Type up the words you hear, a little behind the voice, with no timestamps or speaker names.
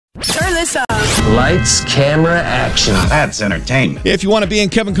Turn this up. Lights, camera, action. Now that's entertainment. If you want to be in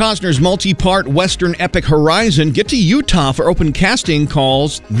Kevin Costner's multi-part Western epic Horizon, get to Utah for open casting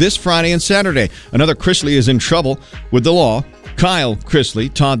calls this Friday and Saturday. Another Chrisley is in trouble with the law. Kyle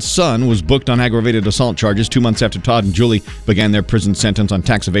Chrisley, Todd's son, was booked on aggravated assault charges 2 months after Todd and Julie began their prison sentence on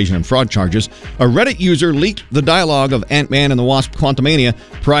tax evasion and fraud charges. A Reddit user leaked the dialogue of Ant-Man and the Wasp: Quantumania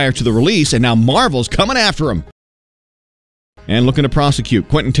prior to the release, and now Marvel's coming after him and looking to prosecute.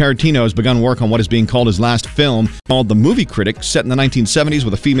 Quentin Tarantino has begun work on what is being called his last film, called The Movie Critic, set in the 1970s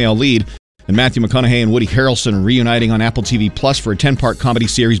with a female lead, and Matthew McConaughey and Woody Harrelson reuniting on Apple TV Plus for a 10-part comedy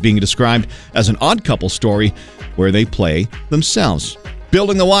series being described as an odd couple story where they play themselves.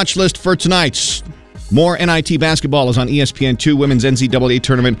 Building the watch list for tonight. More NIT basketball is on ESPN2, Women's NCAA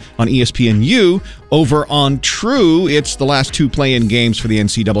Tournament on ESPNU. Over on True, it's the last two play-in games for the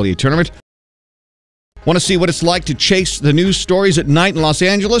NCAA Tournament. Want to see what it's like to chase the news stories at night in Los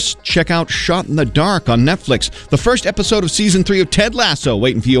Angeles? Check out Shot in the Dark on Netflix. The first episode of Season 3 of Ted Lasso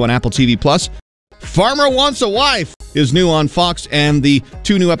waiting for you on Apple TV+. Farmer Wants a Wife is new on Fox, and the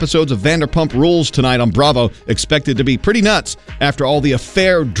 2 new episodes of Vanderpump Rules tonight on Bravo, expected to be pretty nuts after all the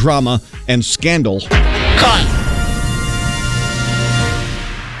affair drama and scandal. Cut.